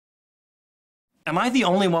Am I the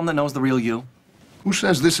only one that knows the real you? Who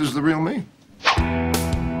says this is the real me?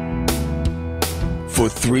 For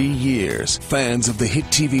 3 years, fans of the hit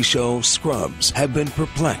TV show Scrubs have been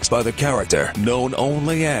perplexed by the character known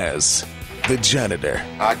only as the janitor.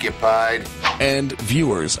 Occupied. And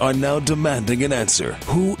viewers are now demanding an answer.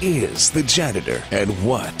 Who is the janitor and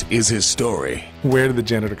what is his story? Where did the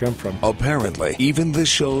janitor come from? Apparently, even the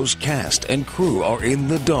show's cast and crew are in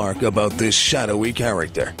the dark about this shadowy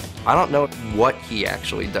character. I don't know what he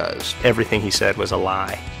actually does. Everything he said was a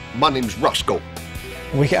lie. My name's Roscoe.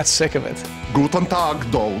 We got sick of it. Guten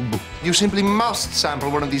Tag, dog. You simply must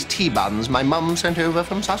sample one of these tea buns my mum sent over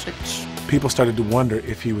from Sussex. People started to wonder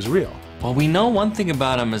if he was real. Well, we know one thing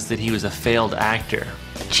about him is that he was a failed actor.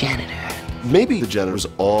 Janitor. Maybe the janitor was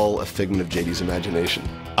all a figment of JD's imagination.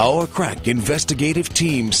 Our crack investigative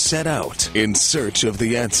team set out in search of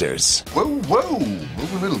the answers. Whoa,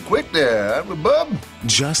 move a little quick there, aren't we, bub?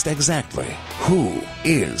 Just exactly who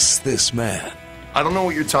is this man? I don't know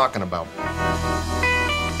what you're talking about.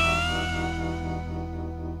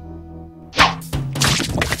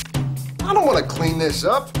 I don't want to clean this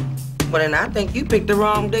up. Well, then I think you picked the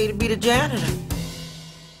wrong day to be the janitor.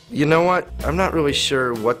 You know what? I'm not really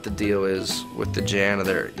sure what the deal is with the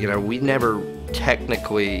janitor. You know, we never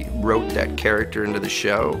technically wrote that character into the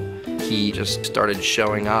show. He just started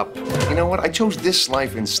showing up. You know what? I chose this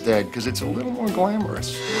life instead because it's a little more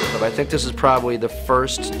glamorous. But I think this is probably the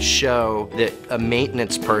first show that a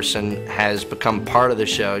maintenance person has become part of the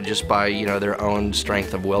show just by, you know, their own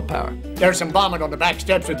strength of willpower. There's some vomit on the back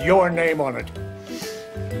steps with your name on it.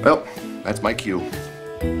 Well, that's my cue.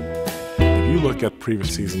 If you look at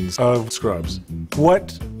previous seasons of Scrubs,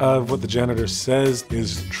 what of what the janitor says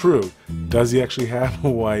is true? Does he actually have a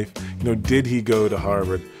wife? You know, did he go to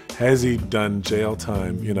Harvard? Has he done jail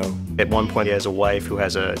time, you know? At one point he has a wife who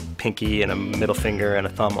has a pinky and a middle finger and a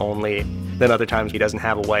thumb only. Then other times he doesn't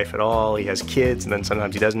have a wife at all. He has kids, and then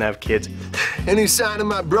sometimes he doesn't have kids. Any sign of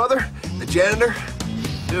my brother, the janitor?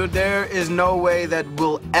 Dude, there is no way that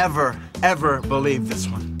we'll ever believe this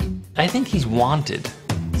one. I think he's wanted.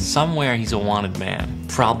 Somewhere he's a wanted man.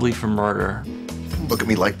 Probably for murder. Look at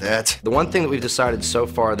me like that. The one thing that we've decided so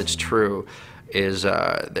far that's true is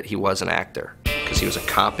that he was an actor. Because he was a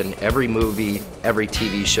cop in every movie, every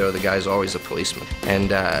TV show. The guy's always a policeman.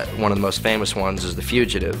 And one of the most famous ones is The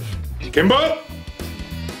Fugitive. Kimbo!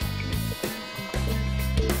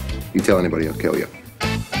 You tell anybody, I'll kill you.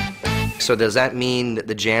 So does that mean that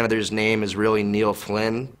the janitor's name is really Neil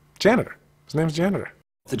Flynn? Janitor. His name's Janitor.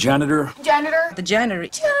 The janitor. Janitor. The janitor.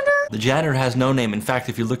 Janitor. The janitor has no name. In fact,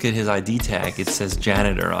 if you look at his ID tag, it says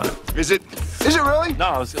janitor on it. Is it really? No,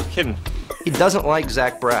 I was kidding. He doesn't like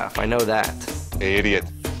Zach Braff, I know that. Hey, idiot.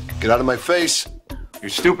 Get out of my face. You're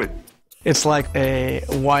stupid. It's like a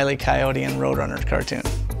Wile E. Coyote and Roadrunner cartoon.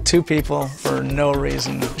 Two people, for no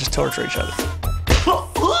reason, just torture each other.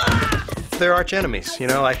 They're arch enemies, you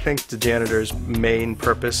know. I think the janitor's main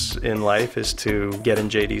purpose in life is to get in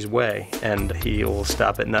JD's way, and he will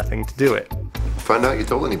stop at nothing to do it. Find out you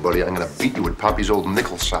told anybody, I'm gonna beat you with Poppy's old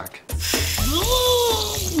nickel sack.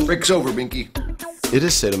 Break's over, Binky. It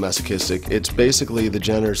is sadomasochistic. It's basically the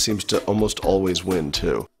janitor seems to almost always win,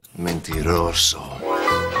 too. Mentiroso.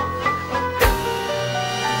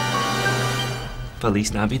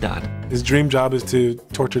 Feliz Navidad. His dream job is to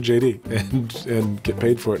torture JD and get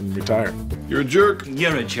paid for it and retire. You're a jerk.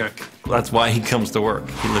 You're a jerk. That's why he comes to work.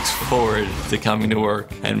 He looks forward to coming to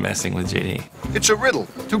work and messing with JD. It's a riddle.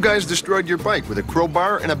 Two guys destroyed your bike with a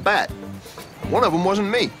crowbar and a bat. One of them wasn't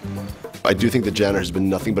me. I do think the janitor has been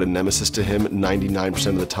nothing but a nemesis to him 99%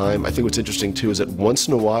 of the time. I think what's interesting, too, is that once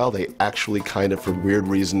in a while, they actually kind of, for weird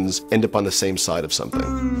reasons, end up on the same side of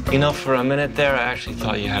something. You know, for a minute there, I actually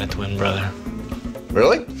thought you had a twin brother.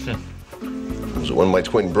 Really? Was it when my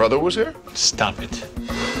twin brother was here? Stop it.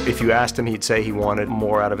 If you asked him, he'd say he wanted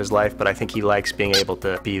more out of his life, but I think he likes being able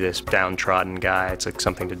to be this downtrodden guy. It's like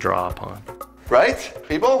something to draw upon. Right,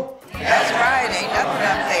 people? That's right. Ain't nothing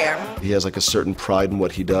up there. He has like a certain pride in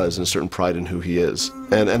what he does and a certain pride in who he is.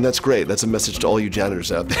 And that's great. That's a message to all you janitors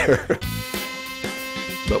out there.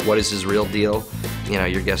 But what is his real deal? You know,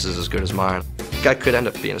 your guess is as good as mine. The guy could end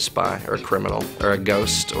up being a spy or a criminal or a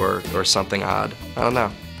ghost or something odd. I don't know.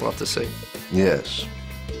 We'll have to see. Yes.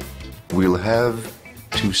 We'll have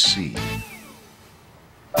to see.